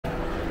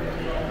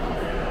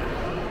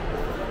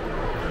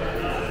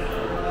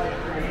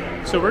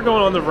So we're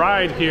going on the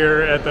ride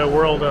here at the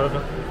World of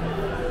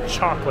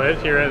Chocolate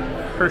here at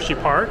Hershey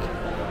Park,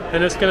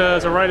 and it's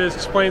a ride that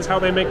explains how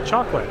they make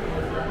chocolate. It's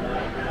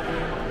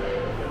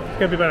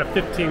gonna be about a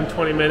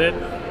 15-20 minute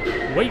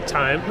wait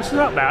time, which is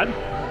not bad.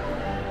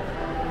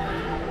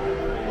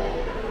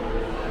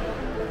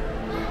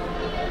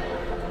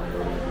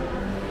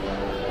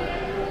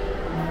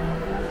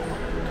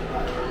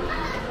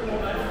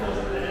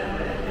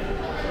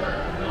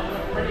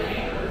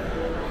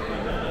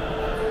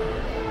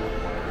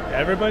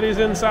 Everybody's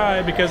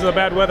inside because of the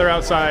bad weather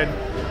outside.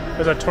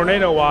 There's a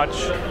tornado watch.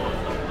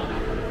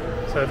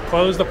 So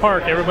close the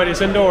park, everybody's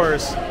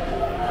indoors. So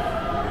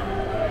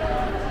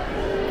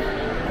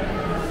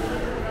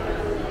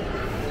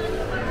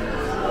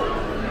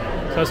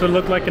that's what it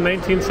looked like in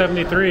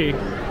 1973.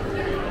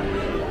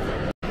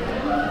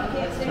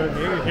 So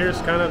here's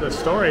kind of the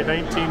story,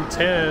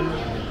 1910,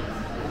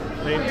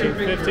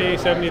 1950,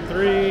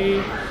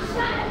 73.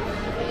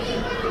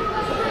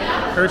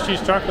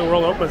 Hershey's Chocolate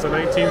World opens in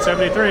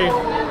 1973.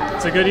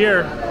 It's a good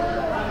year.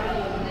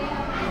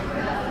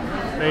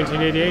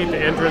 1988, the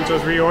entrance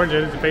was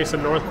reoriented to face the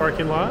north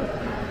parking lot.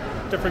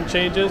 Different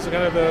changes, kind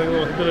of a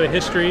little bit of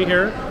history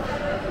here.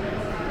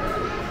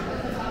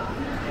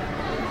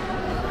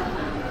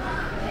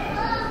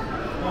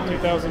 In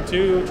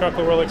 2002,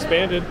 Chocolate World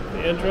expanded the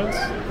entrance.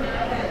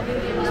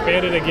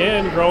 Expanded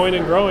again, growing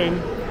and growing.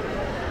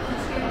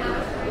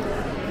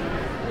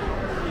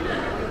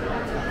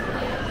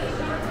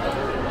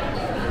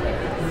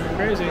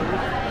 Crazy.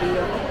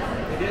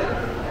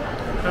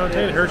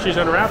 Fountain Hershey's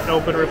Unwrapped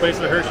open,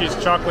 replacing the Hershey's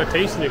chocolate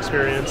tasting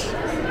experience.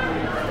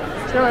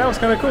 So that was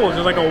kind of cool.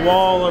 Just like a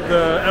wall of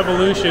the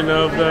evolution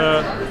of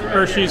the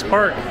Hershey's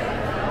Park.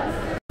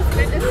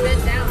 Okay.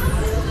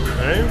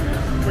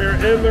 We're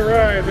in the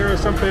ride. There was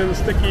something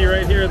sticky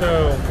right here,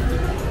 though.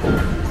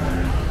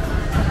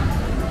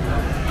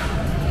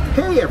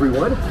 Hey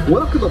everyone,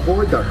 welcome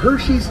aboard the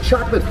Hershey's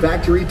Chocolate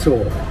Factory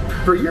Tour.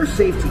 For your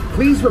safety,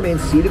 please remain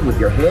seated with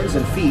your hands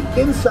and feet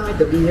inside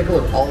the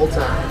vehicle at all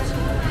times.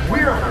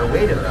 We're on our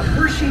way to the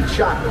Hershey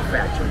Chocolate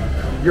Factory.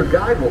 Your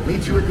guide will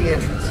meet you at the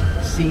entrance.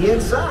 See you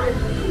inside.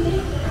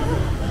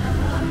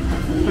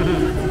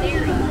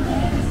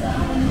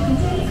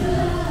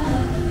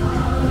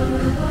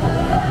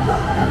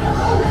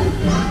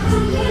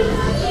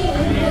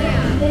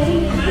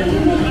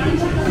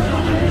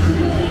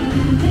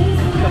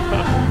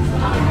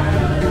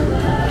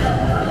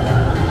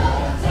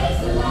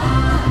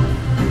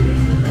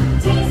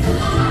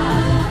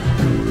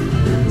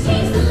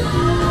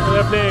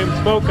 Names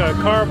Mocha,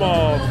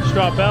 Caramel,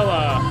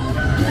 Strawbella,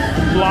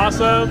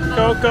 Blossom,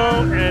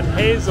 Cocoa, and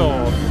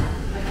Hazel.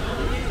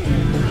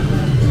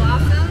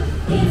 Blossom?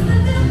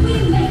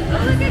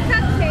 Oh, look at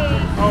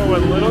Cupcake. Oh, a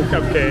little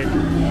cupcake.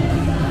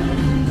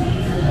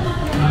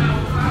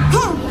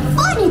 Have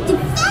fun at the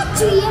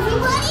factory,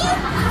 everybody!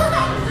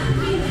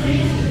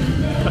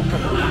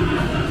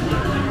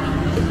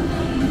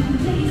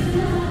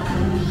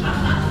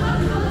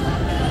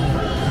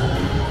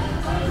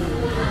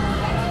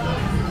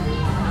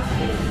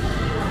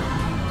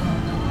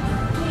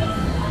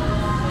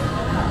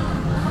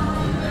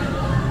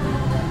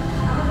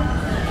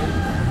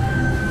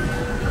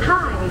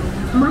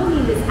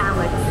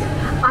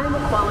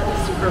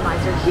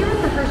 Supervisor here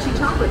at the Hershey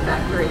Chocolate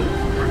Factory.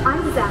 I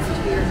was asked to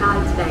be your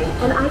guide today,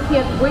 and I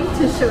can't wait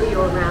to show you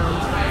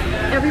around.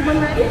 Everyone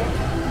ready?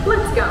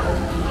 Let's go.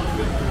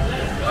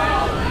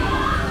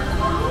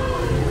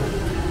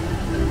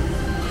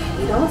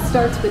 It all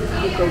starts with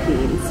cocoa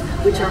beans,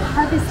 which are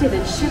harvested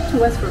and shipped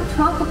to us from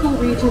tropical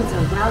regions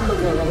around the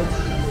world.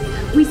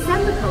 We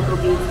send the cocoa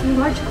beans through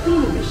large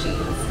cleaning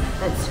machines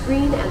that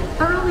screen and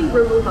thoroughly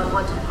remove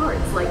unwanted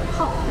parts like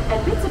pulp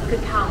and bits of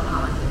cacao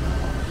pod.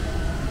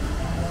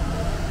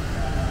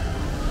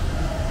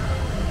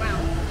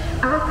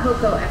 Our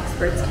cocoa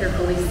experts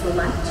carefully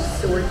select,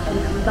 sort,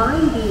 and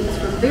combine beans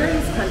from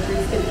various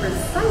countries in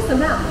precise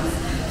amounts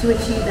to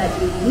achieve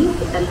that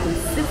unique and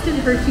consistent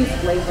Hershey's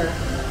flavor.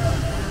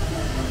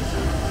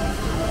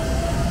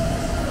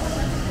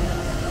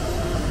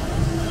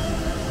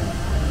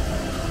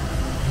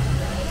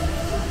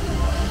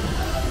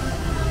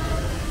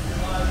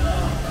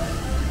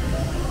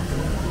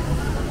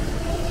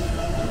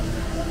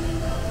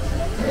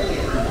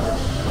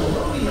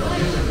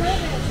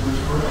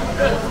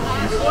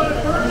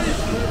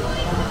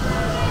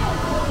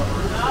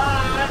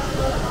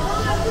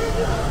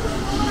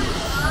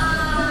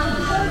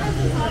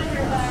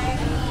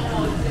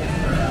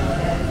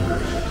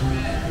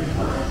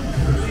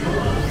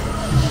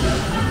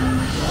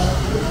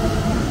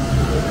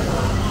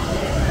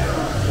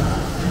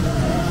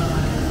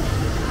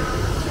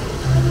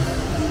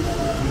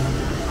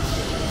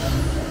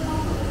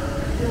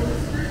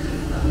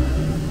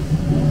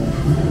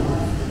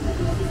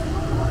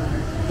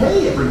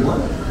 Hey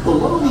everyone,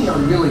 below me are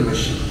milling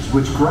machines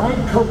which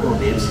grind cocoa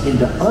nibs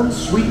into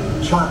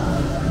unsweetened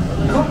chocolate.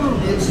 Cocoa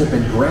nibs have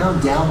been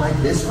ground down like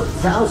this for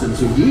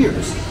thousands of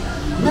years.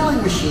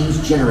 Milling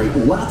machines generate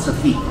lots of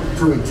heat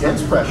through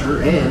intense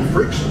pressure and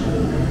friction.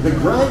 The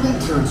grinding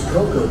turns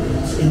cocoa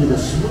beans into the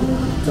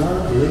smooth,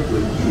 dark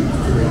liquid used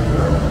to make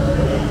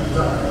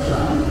dark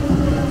chocolate.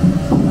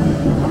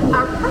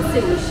 Our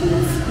pressing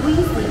machines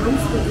squeeze the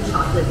unsweetened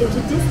chocolate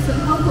into discs of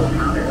cocoa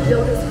powder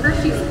known as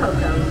Hershey's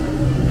cocoa.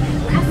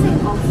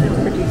 Pressing also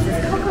produces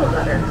cocoa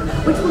butter,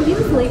 which we'll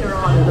use later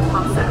on in the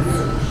process.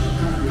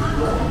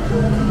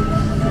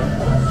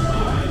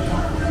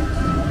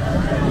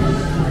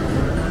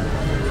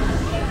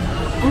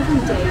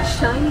 Every day,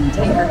 shining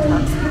tanker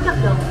trucks pick up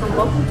milk from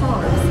local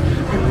farms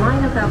and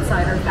line up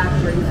outside our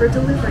factory for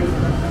delivery.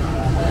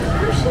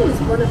 Hershey is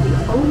one of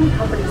the only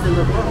companies in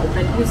the world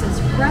that uses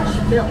fresh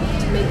milk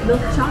to make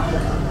milk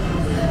chocolate.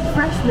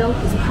 Fresh milk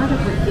is part of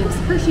what gives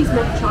Hershey's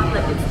milk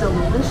chocolate its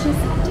delicious,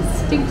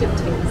 distinctive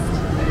taste.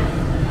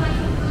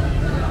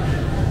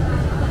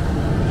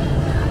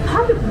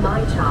 Part of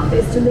my job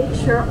is to make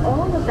sure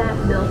all of that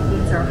milk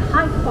meets our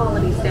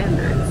high-quality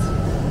standards.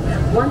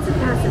 Once it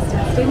passes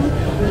testing,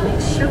 we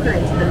mix sugar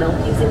into the milk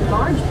using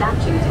large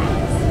batching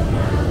tanks.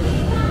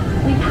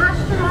 We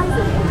pasteurize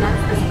and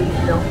condense the sweet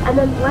milk and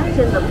then blend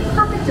in the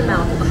perfect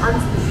amount of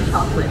unsweetened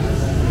chocolate.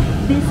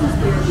 This is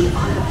where the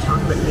art of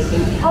chocolate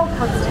making all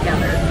comes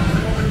together.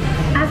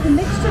 As the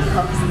mixture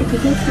cooks, it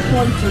begins to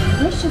form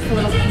delicious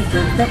little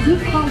pieces that we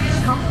call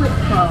chocolate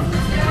crumbs.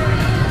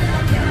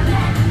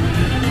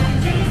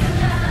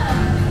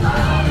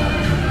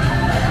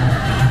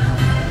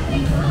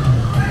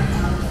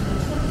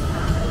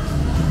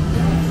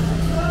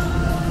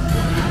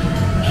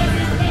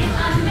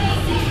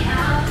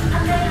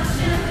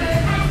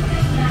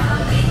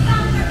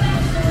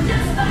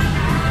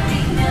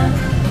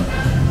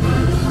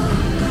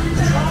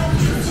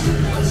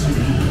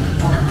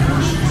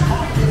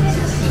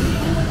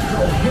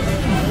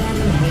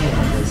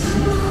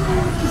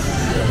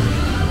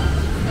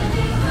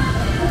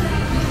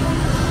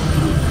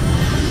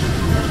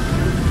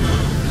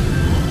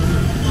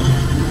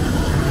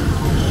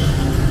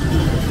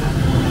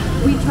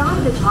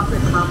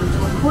 Chocolate crumb into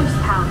a coarse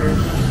powder.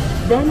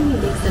 Then we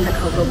mix in the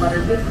cocoa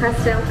butter we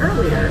pressed out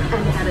earlier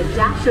and add a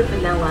dash of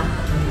vanilla.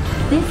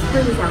 This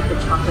brings out the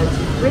chocolate's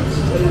rich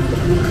taste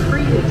and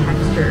creamy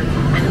texture,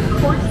 and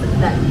of course,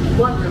 that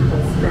wonderful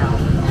smell.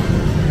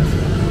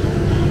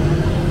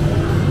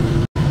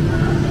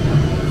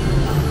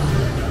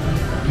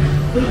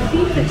 We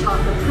feed the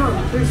chocolate crumb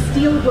through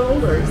steel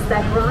rollers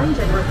that grind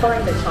and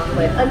refine the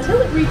chocolate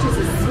until it reaches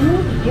a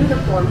smooth,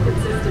 uniform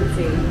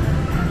consistency.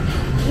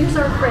 Here's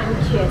our friend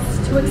Kiss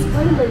to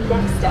explain the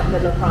next step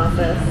in the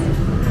process.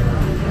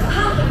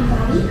 Hi,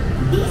 everybody.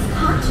 These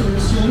conching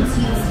machines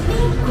use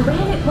big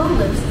granite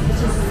rollers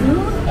to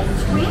smooth and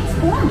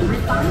transform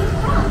refined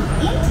crumb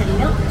into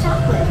milk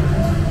chocolate.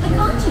 The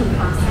conching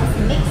process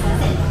mixes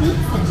and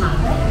heats the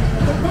chocolate,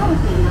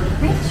 developing a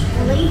rich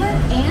flavor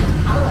and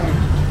color.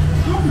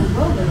 Heavy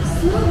rollers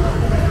smooth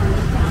the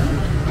refined crumb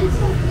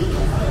until it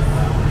reaches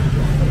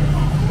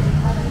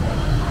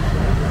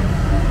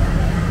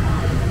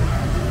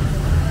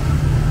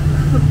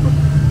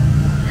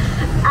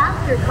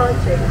After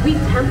conching, we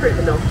temper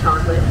the milk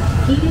chocolate,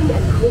 heating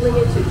and cooling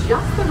it to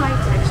just the right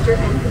texture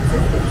and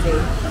consistency.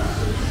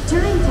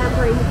 During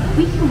tempering,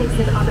 we can mix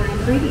in other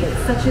ingredients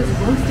such as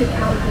roasted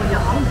California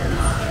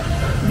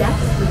almonds.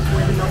 Next, we pour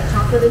the milk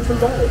chocolate into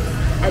molds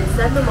and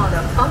send them on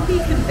a funky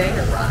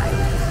conveyor ride.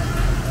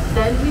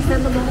 Then we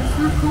send the molds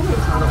through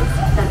cooling tunnels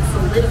that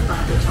solidify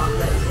the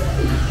chocolate.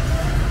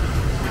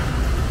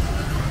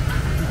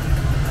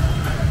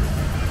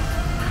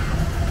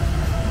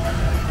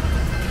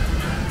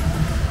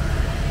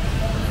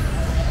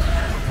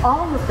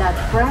 All of that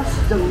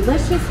fresh,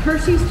 delicious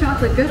Hershey's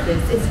chocolate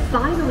goodness is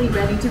finally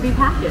ready to be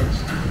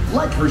packaged.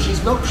 Like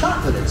Hershey's milk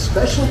chocolate in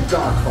special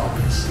dark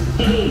bars.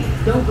 Hey,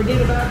 don't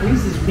forget about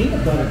Reese's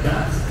peanut butter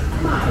cups.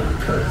 My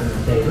personal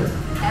favorite.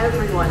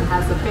 Everyone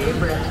has a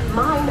favorite.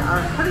 Mine are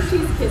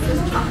Hershey's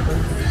Kisses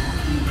chocolates.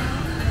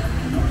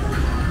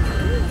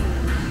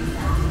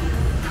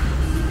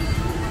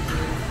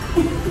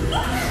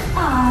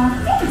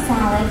 Aw, thanks,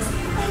 Alex.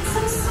 That's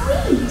so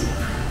sweet.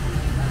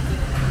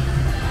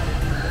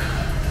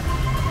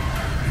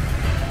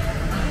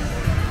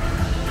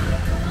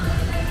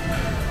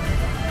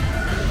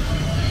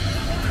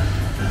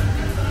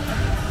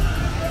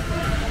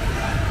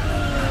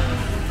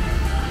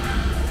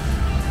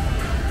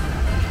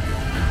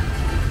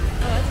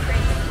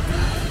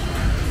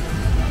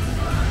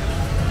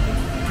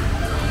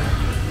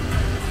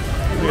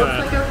 Looks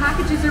like our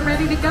packages are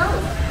ready to go,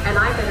 and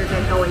I better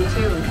get going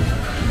too.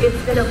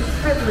 It's been a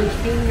privilege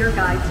being your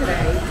guide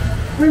today.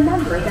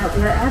 Remember that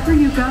wherever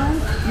you go,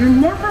 you're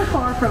never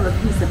far from a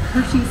piece of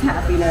Hershey's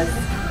happiness.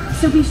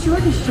 So be sure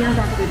to share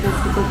that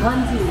goodness with the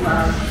ones you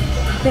love.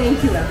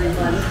 Thank you,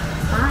 everyone.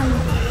 Bye.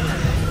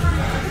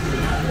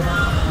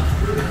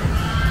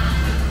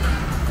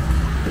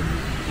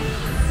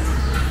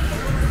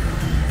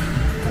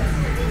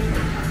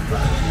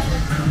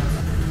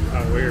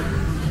 Oh, weird.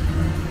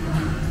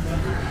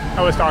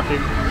 I was talking. I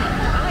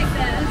like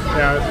that.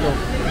 Yeah, that's cool.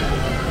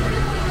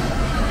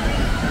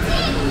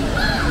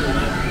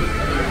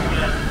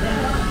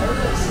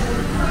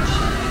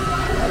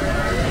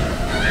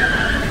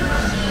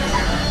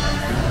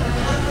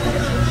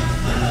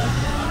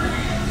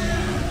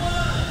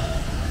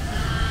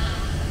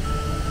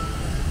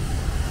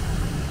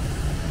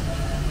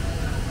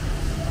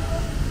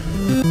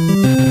 it.